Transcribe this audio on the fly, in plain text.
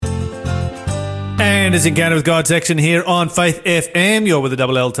And it's Encounter with God section here on Faith FM. You're with the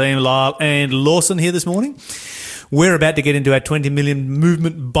Double L team, Lyle and Lawson here this morning. We're about to get into our 20 million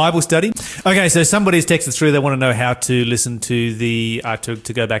movement Bible study. Okay, so somebody's texted through. They want to know how to listen to the to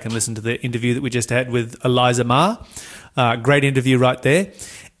go back and listen to the interview that we just had with Eliza Ma. Great interview right there.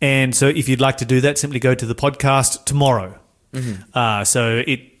 And so if you'd like to do that, simply go to the podcast tomorrow. Mm-hmm. So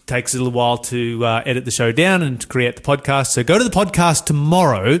it takes a little while to edit the show down and to create the podcast. So go to the podcast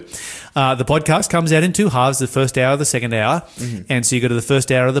tomorrow. The podcast comes out in two halves, the first hour, the second hour. Mm-hmm. And so you go to the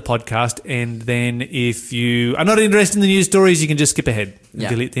first hour of the podcast, and then if you are not interested in the news stories, you can just skip ahead and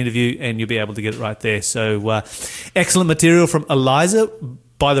delete the interview, and you'll be able to get it right there. So excellent material from Eliza.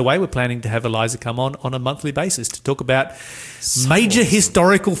 By the way, we're planning to have Eliza come on a monthly basis to talk about major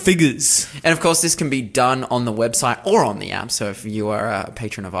historical figures. And, of course, this can be done on the website or on the app. So if you are a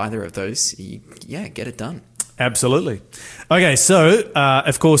patron of either of those, get it done. Absolutely. Okay, so,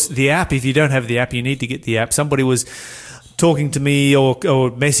 of course, the app, if you don't have the app, you need to get the app. Somebody was talking to me or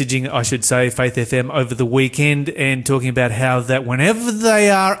messaging, I should say, Faith FM over the weekend and talking about how that whenever they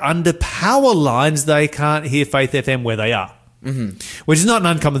are under power lines, they can't hear Faith FM where they are. Mm-hmm. Which is not an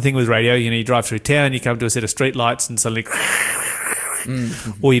uncommon thing with radio. You know, you drive through town, you come to a set of street lights and suddenly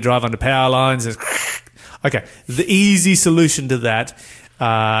or you drive under power lines. Okay, the easy solution to that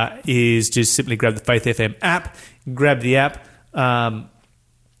is just simply grab the Faith FM app, grab the app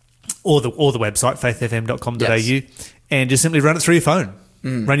or the website, faithfm.com.au, and just simply run it through your phone.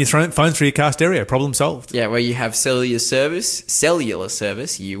 Run your phone through your car stereo. Problem solved. Yeah, where you have cellular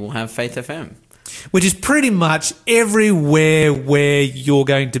service, you will have Faith FM. Which is pretty much everywhere where you're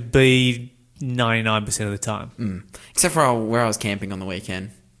going to be 99% of the time. Except for where I was camping on the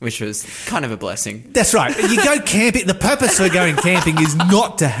weekend, which was kind of a blessing. That's right. You go camping. The purpose for going camping is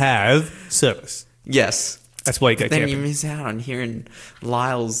not to have service. Yes. That's why you go camping. Then you miss out on hearing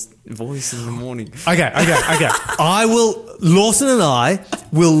Lyle's voice in the morning. Okay. Lawson and I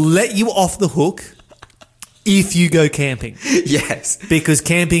will let you off the hook if you go camping. Yes. Because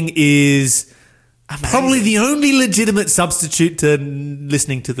camping is probably the only legitimate substitute to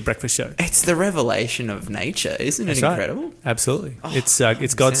listening to the breakfast show. It's the revelation of nature, isn't it? That's incredible? Right. Absolutely. Oh,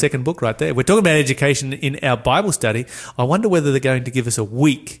 it's God's second book right there. We're talking about education in our Bible study. I wonder whether they're going to give us a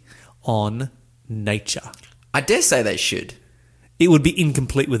week on nature. I dare say they should. It would be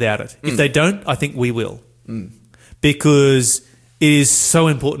incomplete without it. If they don't, I think we will. Because it is so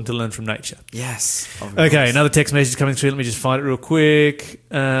important to learn from nature. Yes. Okay, another text message coming through. Let me just find it real quick.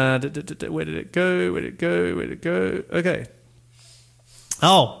 Where did it go? Okay.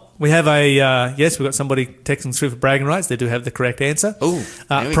 Oh, we have we've got somebody texting through for bragging rights. They do have the correct answer.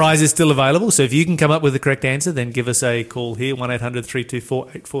 Prize is still available. So if you can come up with the correct answer, then give us a call here,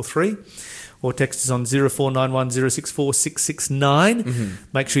 1-800-324-843. Or text us on 0491 064 669.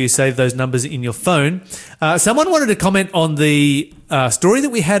 Make sure you save those numbers in your phone. Someone wanted to comment on the story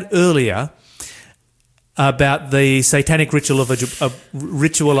that we had earlier about the satanic ritual of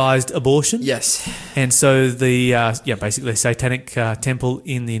ritualized abortion. Yes. And so basically the Satanic Temple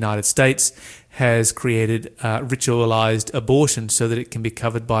in the United States has created ritualized abortion so that it can be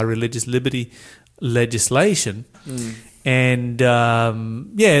covered by religious liberty legislation. And,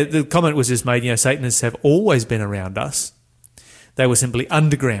 the comment was just made, Satanists have always been around us. They were simply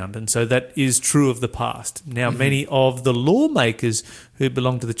underground, and so that is true of the past. Now, many of the lawmakers who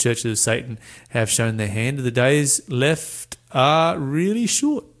belong to the Church of Satan have shown their hand. The days left are really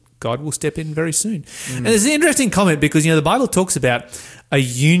short. God will step in very soon. And there's an interesting comment because, the Bible talks about a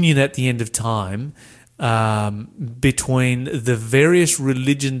union at the end of time between the various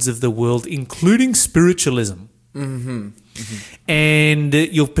religions of the world, including spiritualism. And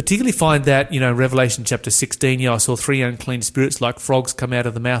you'll particularly find that, Revelation chapter 16, I saw 3 unclean spirits like frogs come out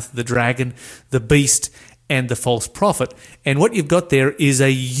of the mouth of the dragon, the beast, and the false prophet. And what you've got there is a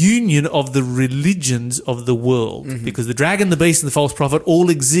union of the religions of the world because the dragon, the beast, and the false prophet all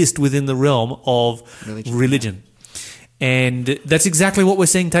exist within the realm of religion. And that's exactly what we're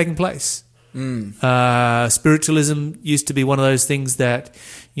seeing taking place. Spiritualism used to be one of those things that,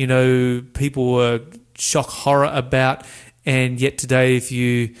 people were shock horror about, and yet today if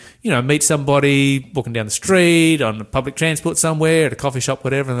you meet somebody walking down the street, on public transport somewhere, at a coffee shop,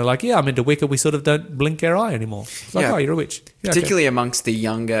 whatever, and they're like, I'm into Wicca, we sort of don't blink our eye anymore. It's like, oh, you're a witch. Yeah, particularly amongst the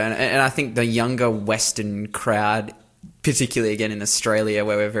younger, and I think the younger Western crowd, particularly again in Australia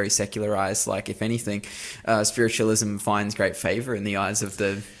where we're very secularized, like if anything, spiritualism finds great favor in the eyes of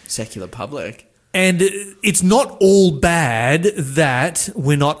the secular public. And it's not all bad that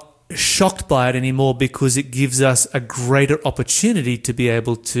we're not shocked by it anymore because it gives us a greater opportunity to be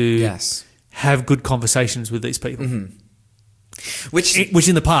able to have good conversations with these people. Which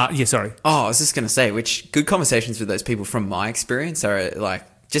in the part, yeah, sorry. I was just going to say, which good conversations with those people from my experience are like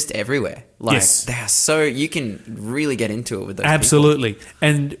just everywhere. Like Yes. they are so, you can really get into it with those Absolutely.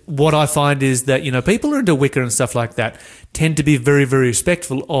 And what I find is that, people who are into Wicca and stuff like that tend to be very, very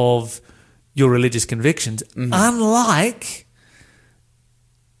respectful of your religious convictions, unlike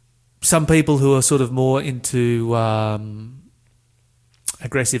some people who are sort of more into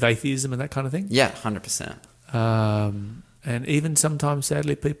aggressive atheism and that kind of thing. Yeah, 100%. And even sometimes,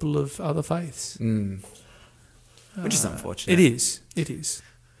 sadly, people of other faiths. Which is unfortunate. It is.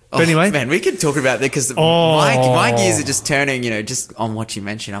 Oh, But anyway. man, we could talk about that because my gears are just turning, just on what you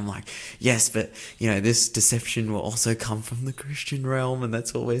mentioned. I'm like, yes, but, this deception will also come from the Christian realm, and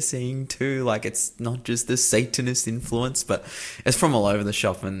that's what we're seeing too. Like, it's not just the Satanist influence, but it's from all over the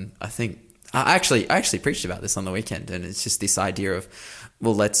shop. And I think, I actually preached about this on the weekend, and it's just this idea of,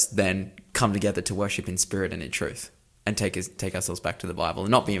 well, let's then come together to worship in spirit and in truth. And take ourselves back to the Bible and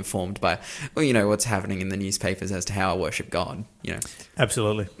not be informed by, what's happening in the newspapers as to how I worship God.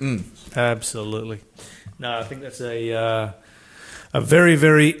 Absolutely. Absolutely. No, I think that's a very,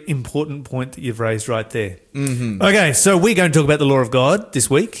 very important point that you've raised right there. Okay, so we're going to talk about the law of God this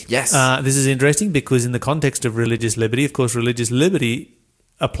week. Yes. This is interesting because in the context of religious liberty, of course, religious liberty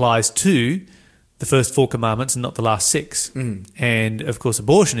applies to the first 4 commandments and not the last 6. And, of course,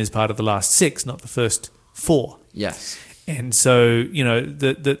 abortion is part of the last 6, not the first 4. Yes. And so,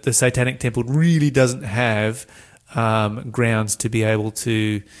 the Satanic Temple really doesn't have grounds to be able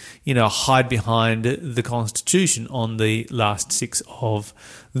to, hide behind the Constitution on the last 6 of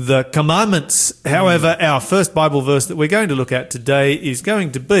the commandments. However, our first Bible verse that we're going to look at today is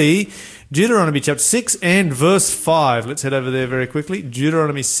going to be Deuteronomy chapter 6 and verse 5. Let's head over there very quickly.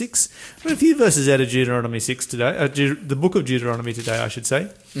 Deuteronomy 6. I've got a few verses out of Deuteronomy 6 today. The book of Deuteronomy today, I should say.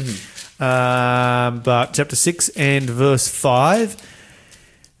 But chapter 6 and verse 5.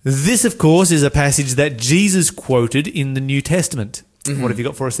 This, of course, is a passage that Jesus quoted in the New Testament. What have you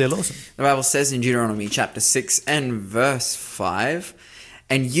got for us there, Lawson? The Bible says in Deuteronomy chapter 6 and verse 5,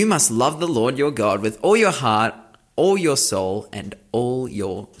 "And you must love the Lord your God with all your heart, all your soul, and all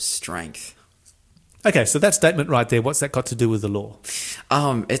your strength." Okay, so that statement right there, what's that got to do with the law?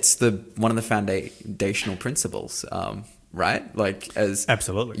 It's one of the foundational principles, right?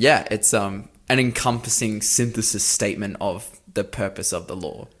 Absolutely. Yeah, it's an encompassing synthesis statement of the purpose of the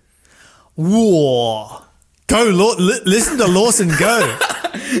law. Whoa. Go, listen to Lawson go.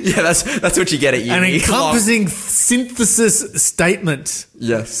 Yeah, that's what you get at uni. An encompassing synthesis statement.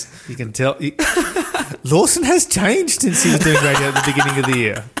 Yes. You can tell. Lawson has changed since he was doing radio at the beginning of the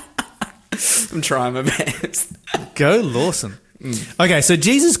year. I'm trying my best. Go, Lawson. Okay, so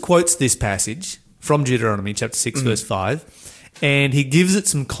Jesus quotes this passage from Deuteronomy chapter 6, verse 5, and he gives it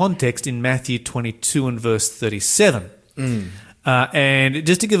some context in Matthew 22 and verse 37. And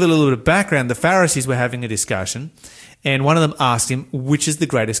just to give a little bit of background, the Pharisees were having a discussion, and one of them asked him, which is the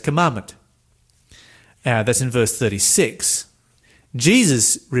greatest commandment? That's in verse 36.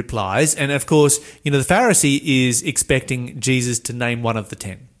 Jesus replies, and of course, the Pharisee is expecting Jesus to name one of the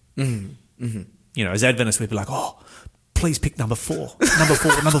 10. As Adventists, we'd be like, oh, please pick number 4. Number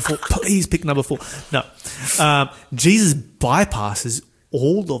 4, please pick number 4. No. Jesus bypasses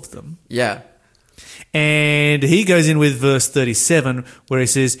all of them. Yeah. And he goes in with verse 37 where he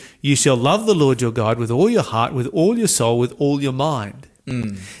says, "You shall love the Lord your God with all your heart, with all your soul, with all your mind."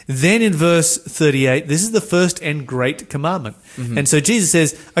 Then in verse 38, this is the first and great commandment. And so Jesus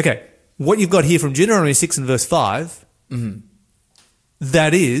says, okay, what you've got here from Deuteronomy 6 and verse 5,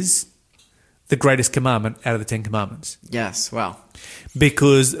 that is the greatest commandment out of the 10 commandments. Yes, wow.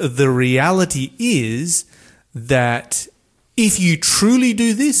 Because the reality is that if you truly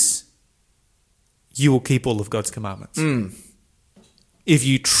do this, you will keep all of God's commandments. If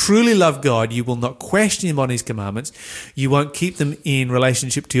you truly love God, you will not question him on his commandments. You won't keep them in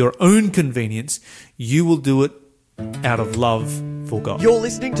relationship to your own convenience. You will do it out of love for God. You're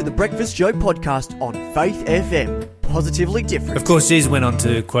listening to the Breakfast Show podcast on Faith FM. Positively different. Of course, Jesus went on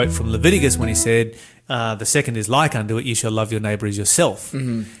to quote from Leviticus when he said, the second is like unto it, you shall love your neighbour as yourself.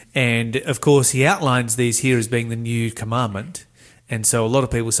 And of course, he outlines these here as being the new commandment. And so a lot of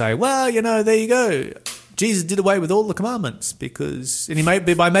people say, well, there you go. Jesus did away with all the commandments and he made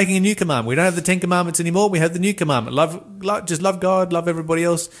by making a new commandment. We don't have the 10 commandments anymore. We have the new commandment. Just love God, love everybody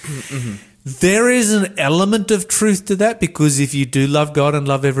else. There is an element of truth to that because if you do love God and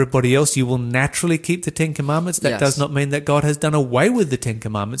love everybody else, you will naturally keep the 10 commandments. That does not mean that God has done away with the 10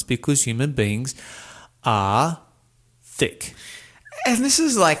 commandments because human beings are thick. And this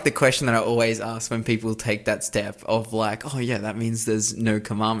is like the question that I always ask when people take that step of like, oh yeah, that means there's no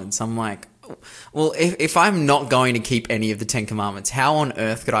commandments. I'm like, well, if I'm not going to keep any of the 10 Commandments, how on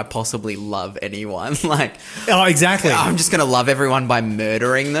earth could I possibly love anyone? Like, Oh, exactly. I'm just going to love everyone by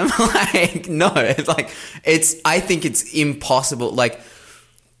murdering them? Like, no. Like, I think it's impossible. Like,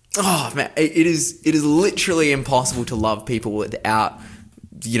 oh, man, it is literally impossible to love people without,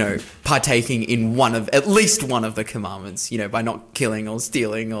 partaking in at least one of the commandments, by not killing or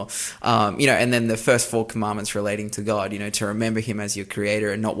stealing or, and then the first 4 commandments relating to God, to remember him as your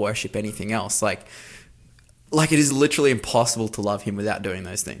creator and not worship anything else. Like it is literally impossible to love him without doing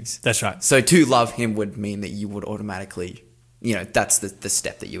those things. That's right. So to love him would mean that you would automatically, that's the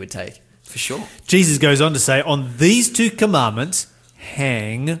step that you would take for sure. Jesus goes on to say, on these 2 commandments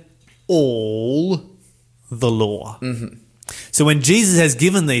hang all the law. Mm-hmm. So when Jesus has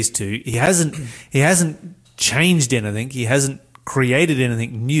given these 2, he hasn't changed anything. He hasn't created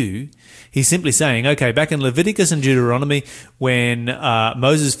anything new. He's simply saying, okay, back in Leviticus and Deuteronomy, when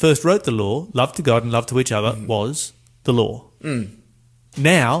Moses first wrote the law, love to God and love to each other was the law.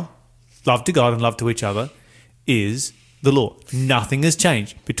 Now, love to God and love to each other is the law. Nothing has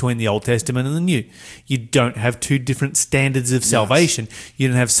changed between the Old Testament and the New. You don't have 2 different standards of salvation. You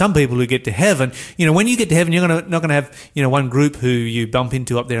don't have some people who get to heaven. When you get to heaven, you're not going to have, one group who you bump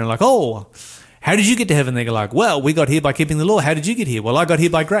into up there and like, oh, how did you get to heaven? They're like, well, we got here by keeping the law. How did you get here? Well, I got here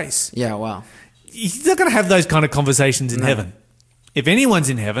by grace. Yeah, wow. You're not going to have those kind of conversations in heaven. If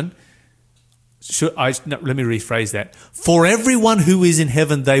anyone's in heaven, let me rephrase that. For everyone who is in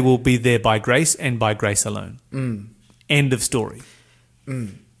heaven, they will be there by grace and by grace alone. End of story.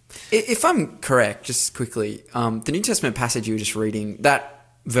 If I'm correct, just quickly, the New Testament passage you were just reading, that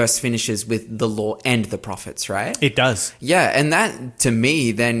verse finishes with the law and the prophets, right? It does. Yeah, and that to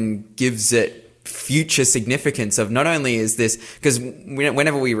me then gives it future significance of not only is this, because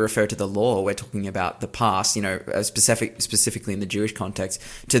whenever we refer to the law, we're talking about the past, specifically in the Jewish context,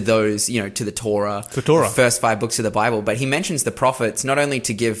 to those, to the Torah, the first 5 books of the Bible. But he mentions the prophets not only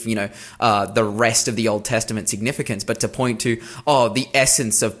to give, the rest of the Old Testament significance, but to point to, the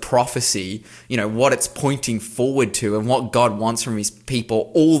essence of prophecy, what it's pointing forward to and what God wants from his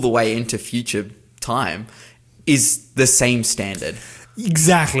people all the way into future time is the same standard.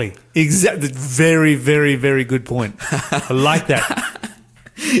 Exactly. Very, very, very good point. I like that.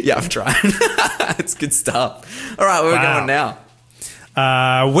 Yeah, I'm trying. It's good stuff. All right, where are we going now?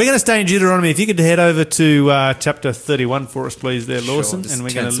 We're going to stay in Deuteronomy. If you could head over to chapter 31 for us, please, there, Lawson. Sure, and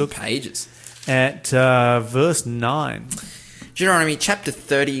we're going to look pages at verse 9. Deuteronomy chapter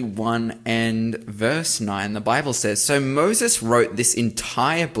 31 and verse 9, the Bible says, So Moses wrote this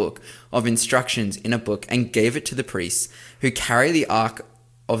entire book of instructions in a book and gave it to the priests who carry the ark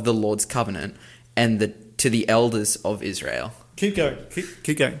of the Lord's covenant and to the elders of Israel. Keep going.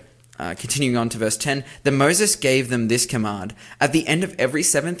 Keep going. Continuing on to verse 10, Then Moses gave them this command. At the end of every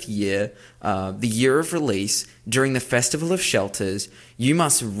 7th year, the year of release, during the festival of shelters, you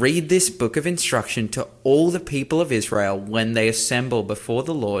must read this book of instruction to all the people of Israel when they assemble before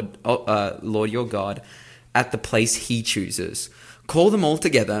the Lord your God, at the place he chooses. Call them all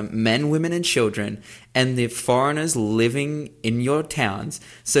together, men, women, and children, and the foreigners living in your towns,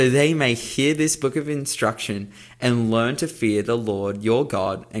 so they may hear this book of instruction and learn to fear the Lord your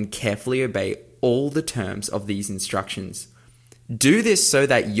God and carefully obey all the terms of these instructions. Do this so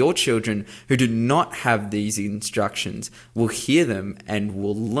that your children who do not have these instructions will hear them and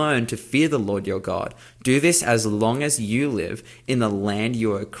will learn to fear the Lord your God. Do this as long as you live in the land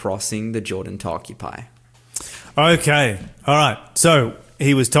you are crossing the Jordan to occupy. Okay. All right. So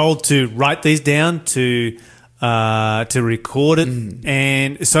he was told to write these down, to record it,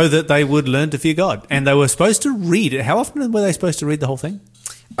 and so that they would learn to fear God. And they were supposed to read it. How often were they supposed to read the whole thing?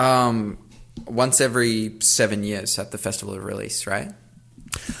 Once every 7 years at the Festival of Release, right?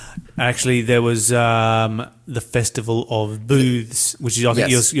 Actually, there was the Festival of Booths, which is, I think,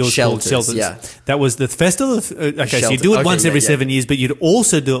 yours called Shelters. Yeah. That was the Festival of... so you do it once every 7 years, but you'd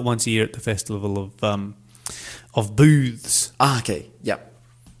also do it once a year at the Festival of Booths. Okay. Yep.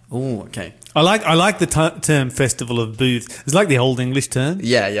 Oh, okay. I like the term Festival of Booths. It's like the Old English term.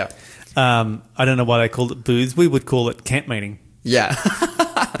 Yeah, yeah. I don't know why they called it booths. We would call it camp meeting. Yeah.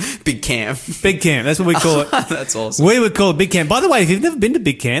 Big camp. Big camp. That's what we call it. That's awesome. We would call it big camp. By the way, if you've never been to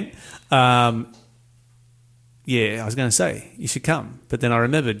big camp, I was going to say you should come. But then I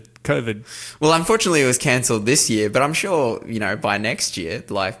remembered COVID. Well, unfortunately, it was cancelled this year. But I'm sure, by next year,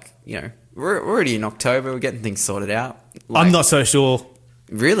 we're already in October. We're getting things sorted out. I'm not so sure.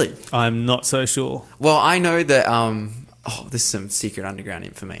 Really? I'm not so sure. Well, I know that this is some secret underground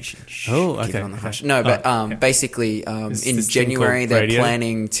information. Shh, Oh, keep it okay, on the okay. hush. No, but Okay. basically, Is in this thing January called they're radio?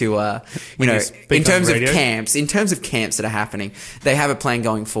 planning to, When you know, you speak in on terms of radio? camps that are happening, they have a plan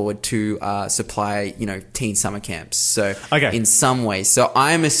going forward to supply, you know, teen summer camps. So Okay. in some ways, so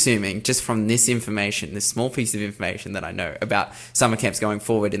I'm assuming just from this information, this small piece of information that I know about summer camps going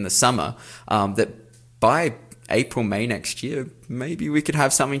forward in the summer, that by April, May next year, maybe we could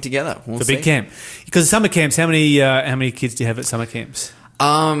have something together. We'll The big see. camp. Because summer camps, how many kids do you have at summer camps?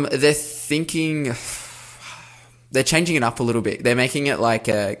 They're thinking they're changing it up a little bit. They're making it like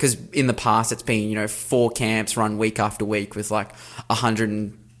because in the past it's been, you know, 4 camps run week after week with like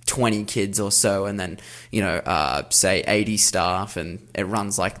 120 kids or so, and then, you know, say 80 staff, and it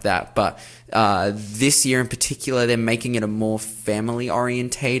runs like that. But this year in particular, they're making it a more family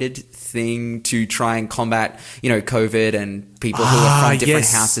orientated thing to try and combat, you know, COVID and people who are from different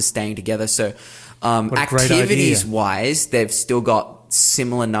yes. houses staying together. So a great activities idea. wise, they've still got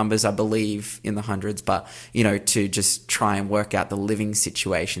similar numbers, I believe, in the hundreds, but, you know, to just try and work out the living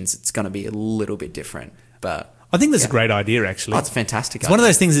situations, it's going to be a little bit different. But I think that's a great idea, actually. oh, it's fantastic. It's one of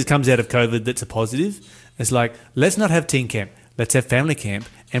those things that comes out of COVID that's a positive. It's like, let's not have teen camp. Let's have family camp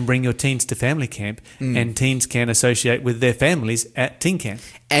and bring your teens to family camp, and teens can associate with their families at teen camp.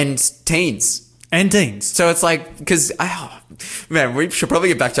 And teens. And teens. So it's like, because, man, we should probably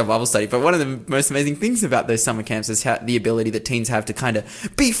get back to our Bible study, but one of the most amazing things about those summer camps is the ability that teens have to kind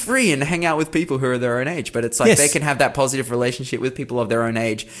of be free and hang out with people who are their own age. But it's like Yes. they can have that positive relationship with people of their own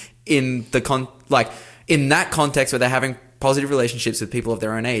age in the in that context where they're having positive relationships with people of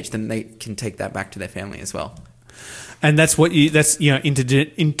their own age, then they can take that back to their family as well. And that's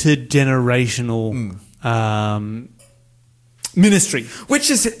intergenerational ministry.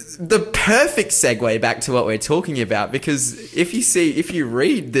 Which is the perfect segue back to what we're talking about, because if you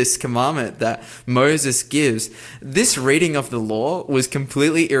read this commandment that Moses gives, this reading of the law was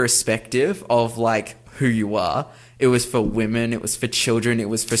completely irrespective of like who you are. It was for women, it was for children, it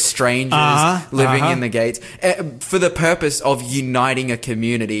was for strangers living in the gates, for the purpose of uniting a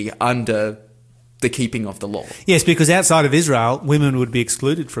community under the keeping of the law. Yes, because outside of Israel, women would be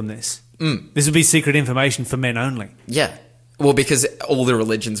excluded from this. This would be secret information for men only. Yeah. Well, because all the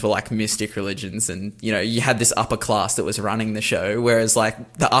religions were like mystic religions, and, you know, you had this upper class that was running the show, whereas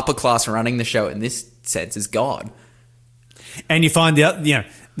like the upper class running the show in this sense is God. And you find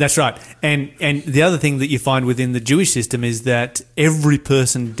that's right. And the other thing that you find within the Jewish system is that every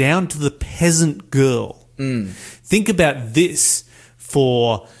person, down to the peasant girl, think about this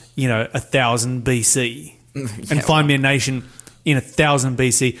for, 1000 BC, and find me a nation in 1000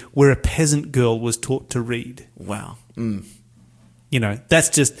 BC where a peasant girl was taught to read. Wow. That's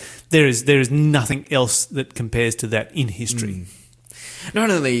just there is nothing else that compares to that in history. Not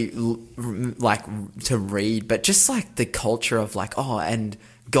only like to read, but just like the culture of like, and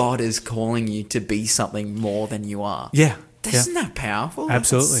God is calling you to be something more than you are. Yeah. Isn't that powerful?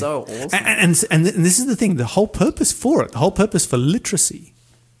 Absolutely. That's so awesome. And this is the thing, the whole purpose for it, the whole purpose for literacy,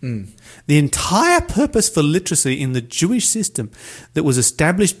 the entire purpose for literacy in the Jewish system that was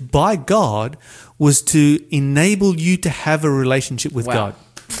established by God was to enable you to have a relationship with God.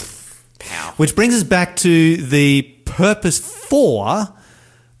 Powerful. Which brings us back to the purpose for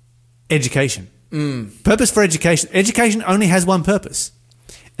education. Purpose for education. Education only has one purpose,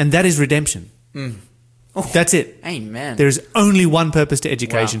 and that is redemption. That's it. Amen. There is only one purpose to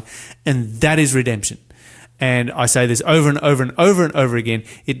education, and that is redemption. And I say this over and over and over and over again.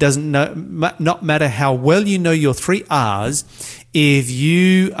 It doesn't not matter how well you know your 3 R's. If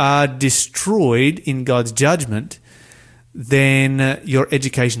you are destroyed in God's judgment, then your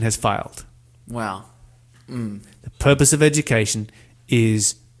education has failed. Wow. The purpose of education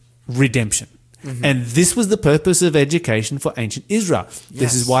is redemption. And this was the purpose of education for ancient Israel.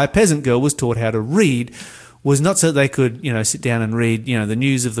 This is why a peasant girl was taught how to read, was not so they could, sit down and read, the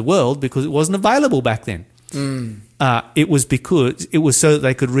news of the world, because it wasn't available back then. It was because it was so that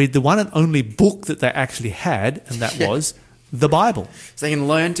they could read the one and only book that they actually had, and that was the Bible. So they can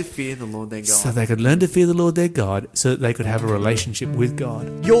learn to fear the Lord their God. So they could learn to fear the Lord their God, so that they could have a relationship with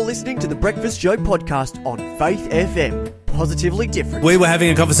God. You're listening to the Breakfast Show podcast on Faith FM. Positively different. We were having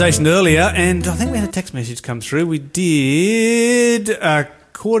a conversation earlier, and I think we had a text message come through. We did,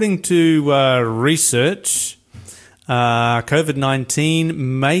 according to research, COVID-19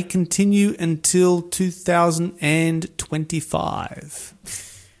 may continue until 2025.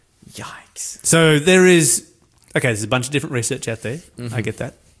 Yikes. So there's a bunch of different research out there. I get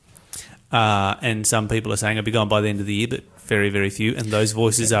that. And some people are saying it'll be gone by the end of the year, but very, very few. And those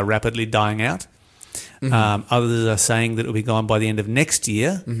voices are rapidly dying out. Others are saying that it'll be gone by the end of next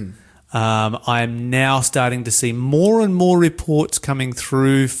year. I'm now starting to see more and more reports coming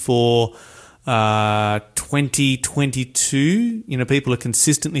through for 2022. People are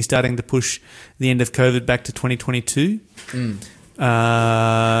consistently starting to push the end of COVID back to 2022.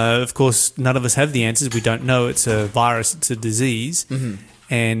 Of course, none of us have the answers. We don't know. It's a virus. It's a disease.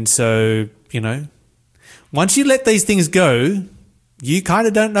 And so, once you let these things go, you kind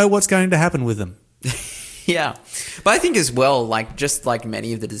of don't know what's going to happen with them. Yeah. But I think as well, just like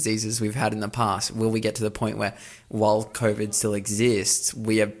many of the diseases we've had in the past, will we get to the point where while COVID still exists,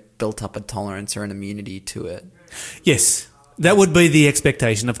 we have built up a tolerance or an immunity to it? Yes, that would be the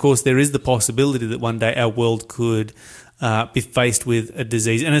expectation. Of course, there is the possibility that one day our world could be faced with a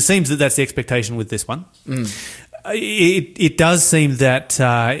disease. And it seems that that's the expectation with this one. It does seem that,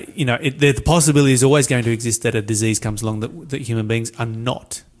 the possibility is always going to exist that a disease comes along that human beings are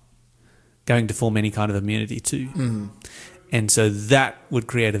not going to form any kind of immunity to. And so that would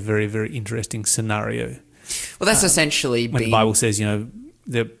create a very, very interesting scenario. Well, that's essentially when the Bible says,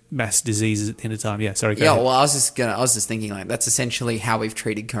 the mass diseases at the end of time. Yeah, sorry. Go ahead. Well, I was just thinking that's essentially how we've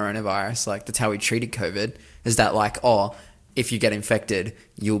treated coronavirus. That's how we treated COVID. Is that if you get infected,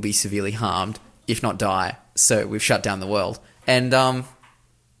 you'll be severely harmed, if not die. So we've shut down the world, and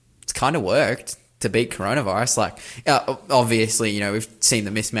it's kind of worked to beat coronavirus. Obviously, we've seen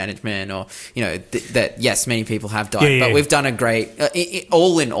the mismanagement, or that yes, many people have died, but we've done a great.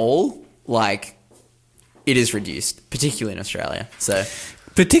 All in all, it is reduced, particularly in Australia. So,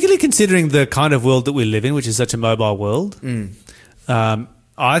 particularly considering the kind of world that we live in, which is such a mobile world,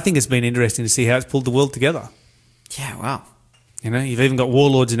 I think it's been interesting to see how it's pulled the world together. Yeah, wow. You've even got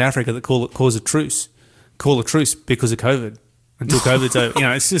warlords in Africa that call a truce because of COVID until COVID's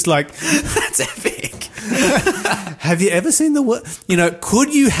over. It's just that's epic. Have you ever seen the world?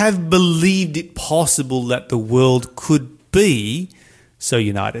 Could you have believed it possible that the world could be so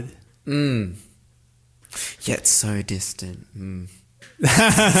united? Yet so distant.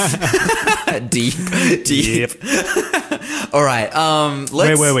 Deep. Yep. All right.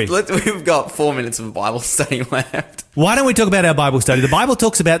 Where were we? We've got 4 minutes of Bible study left. Why don't we talk about our Bible study? The Bible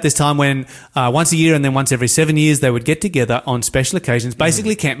talks about this time when once a year and then once every 7 years they would get together on special occasions,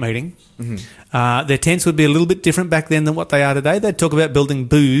 basically camp meeting. Their tents would be a little bit different back then than what they are today. They'd talk about building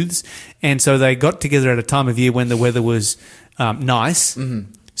booths, and so they got together at a time of year when the weather was nice.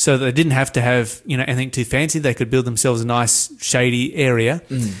 So they didn't have to have anything too fancy. They could build themselves a nice shady area,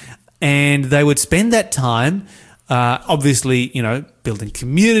 and they would spend that time, obviously, building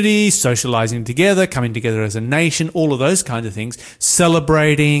community, socializing together, coming together as a nation, all of those kinds of things,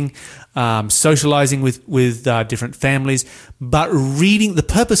 celebrating, socializing with different families. But reading, the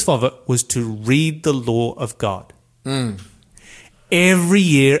purpose of it was to read the law of God. Every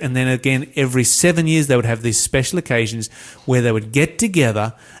year, and then again every 7 years, they would have these special occasions where they would get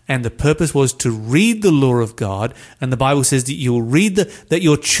together, and the purpose was to read the law of God. And the Bible says that you will that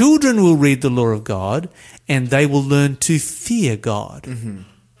your children will read the law of God, and they will learn to fear God.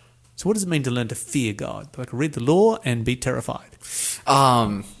 So, what does it mean to learn to fear God? Like read the law and be terrified.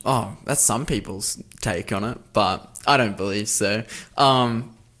 That's some people's take on it, but I don't believe so.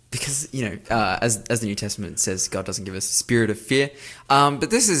 Because, as the New Testament says, God doesn't give us a spirit of fear. But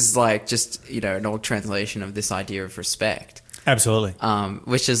this is just, an old translation of this idea of respect. Absolutely.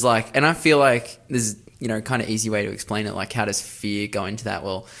 Which is and I feel like there's, kind of easy way to explain it. How does fear go into that?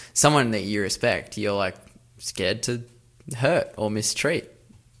 Well, someone that you respect, you're scared to hurt or mistreat.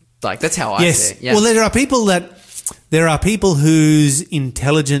 That's how I see it. Yeah. Well, there are people whose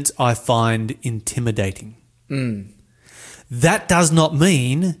intelligence I find intimidating. That does not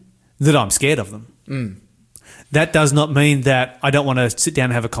mean that I'm scared of them. That does not mean that I don't want to sit down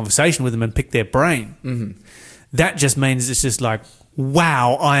and have a conversation with them and pick their brain. That just means it's just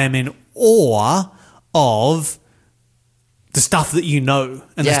wow, I am in awe of the stuff that and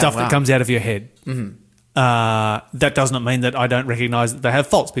the stuff that comes out of your head. That does not mean that I don't recognize that they have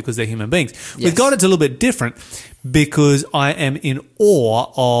faults because they're human beings. Yes. With God, it's a little bit different because I am in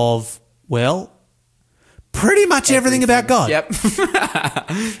awe of, pretty much everything about God. Yep.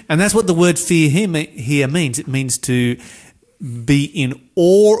 And that's what the word fear here means. It means to be in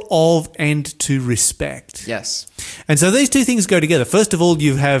awe of and to respect. Yes. And so these two things go together. First of all,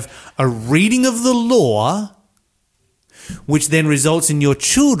 you have a reading of the law, which then results in your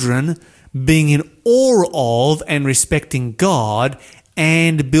children being in awe of and respecting God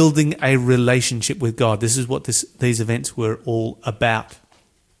and building a relationship with God. This is what these events were all about.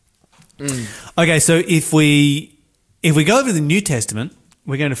 Okay, so if we go over to the New Testament,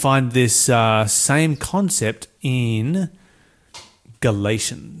 we're going to find this same concept in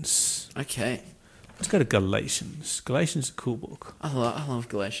Galatians. Okay. Let's go to Galatians. Galatians is a cool book. I love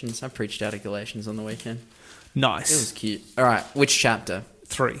Galatians. I preached out of Galatians on the weekend. Nice. It was cute. All right, which chapter?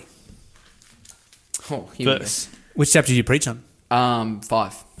 3. Oh, here Verse. Which chapter did you preach on?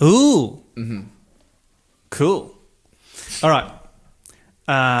 5. Ooh. Cool. All right.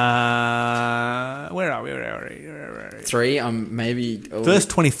 Where are we? 3. Maybe Verse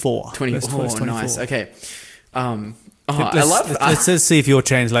 24. 24. Verse 24. Nice. Okay. Let's just see if your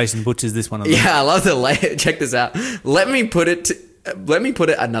translation butchers this one. Yeah, I love the check this out. Let me put it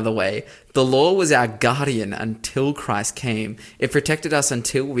another way. The law was our guardian until Christ came. It protected us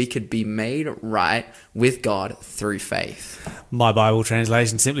until we could be made right with God through faith. My Bible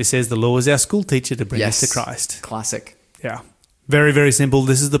translation simply says the law is our school teacher to bring us to Christ. Classic. Yeah. Very, very simple.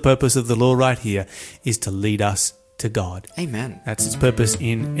 This is the purpose of the law right here, is to lead us to God. Amen. That's its purpose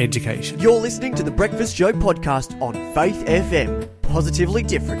in education. You're listening to the Breakfast Show podcast on Faith FM. Positively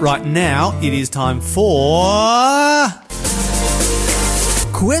different. Right now, it is time for...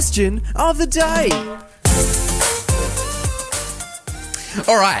 Question of the day.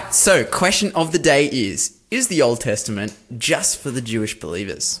 All right, so question of the day is the Old Testament just for the Jewish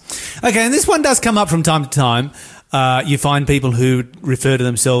believers? Okay, and this one does come up from time to time. You find people who refer to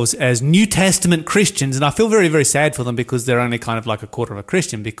themselves as New Testament Christians, and I feel very, very sad for them because they're only kind of like a quarter of a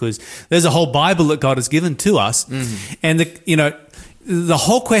Christian, because there's a whole Bible that God has given to us. And, the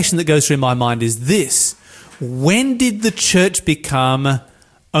whole question that goes through my mind is this: when did the church become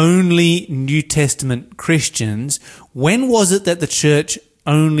only New Testament Christians? When was it that the church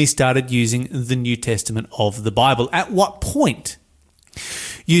only started using the New Testament of the Bible? At what point?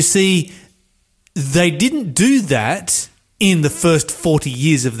 You see, they didn't do that in the first 40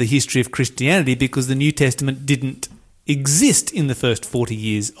 years of the history of Christianity, because the New Testament didn't exist in the first 40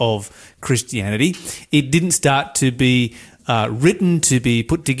 years of Christianity. It didn't start to be written, to be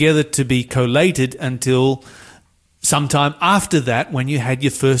put together, to be collated until sometime after that, when you had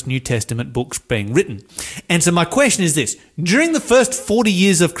your first New Testament books being written. And so my question is this: during the first 40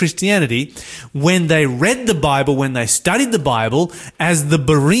 years of Christianity, when they read the Bible, when they studied the Bible, as the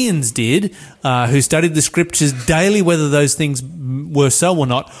Bereans did, who studied the scriptures daily, whether those things were so or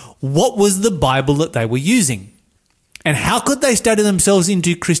not, what was the Bible that they were using? And how could they study themselves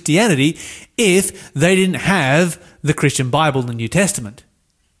into Christianity if they didn't have the Christian Bible, the New Testament?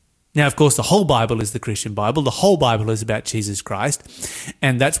 Now, of course, the whole Bible is the Christian Bible. The whole Bible is about Jesus Christ.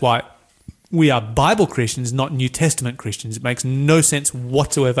 And that's why we are Bible Christians, not New Testament Christians. It makes no sense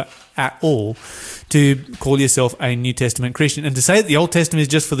whatsoever at all to call yourself a New Testament Christian. And to say that the Old Testament is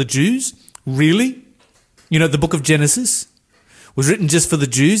just for the Jews, really? The book of Genesis was written just for the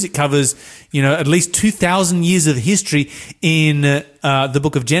Jews. It covers, at least 2,000 years of history in the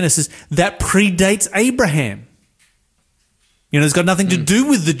book of Genesis that predates Abraham. It's got nothing to do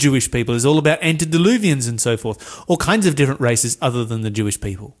with the Jewish people. It's all about antediluvians and so forth. All kinds of different races other than the Jewish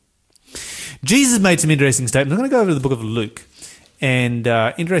people. Jesus made some interesting statements. I'm going to go over to the book of Luke. And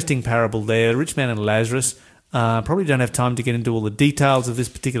interesting parable there, rich man and Lazarus. Probably don't have time to get into all the details of this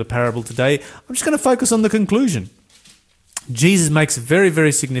particular parable today. I'm just going to focus on the conclusion. Jesus makes a very,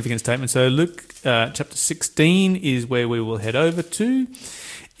 very significant statement. So Luke chapter 16 is where we will head over to.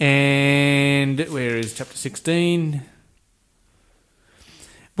 And where is chapter 16?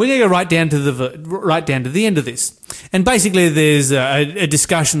 We're going to go right down to the end of this. And basically there's a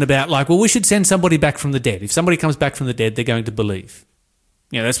discussion about we should send somebody back from the dead. If somebody comes back from the dead, they're going to believe.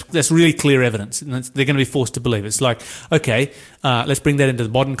 That's really clear evidence. And they're going to be forced to believe. It's okay, let's bring that into the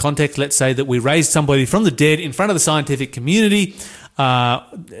modern context. Let's say that we raised somebody from the dead in front of the scientific community.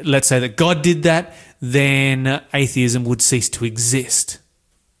 Let's say that God did that. Then atheism would cease to exist.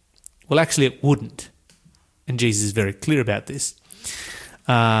 Well, actually it wouldn't. And Jesus is very clear about this.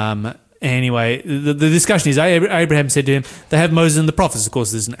 Anyway, the discussion is Abraham said to him, they have Moses and the prophets. Of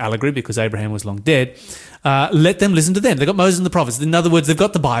course, there's an allegory because Abraham was long dead. Let them listen to them. They've got Moses and the prophets. In other words, they've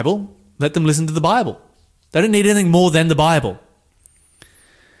got the Bible. Let them listen to the Bible. They don't need anything more than the Bible.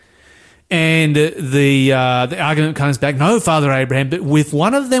 And the argument comes back, no, Father Abraham, but if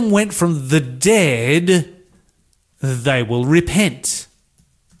one of them went from the dead, they will repent.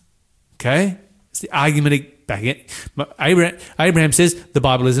 Okay? It's the argument back again. Abraham says the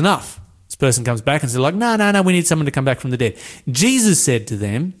Bible is enough. This person comes back and says no, we need someone to come back from the dead. Jesus said to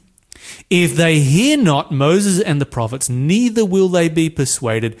them, if they hear not Moses and the prophets, neither will they be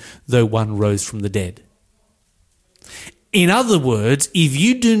persuaded, though one rose from the dead. In other words, if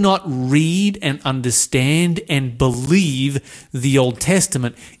you do not read and understand and believe the Old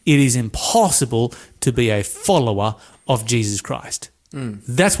Testament, it is impossible to be a follower of Jesus Christ.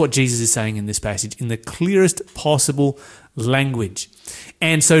 That's what Jesus is saying in this passage, in the clearest possible language.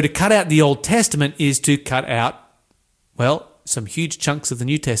 And so to cut out the Old Testament is to cut out, well, some huge chunks of the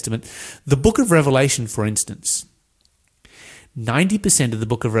New Testament. The book of Revelation, for instance, 90% of the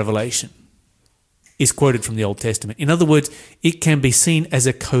book of Revelation is quoted from the Old Testament. In other words, it can be seen as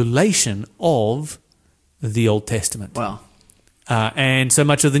a collation of the Old Testament. Wow. And so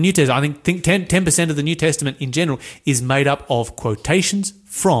much of the New Testament, I think 10% of the New Testament in general is made up of quotations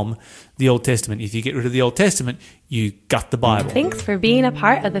from the Old Testament. If you get rid of the Old Testament, you got the Bible. Thanks for being a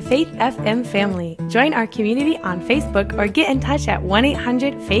part of the Faith FM family. Join our community on Facebook or get in touch at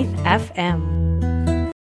 1-800-FAITH-FM.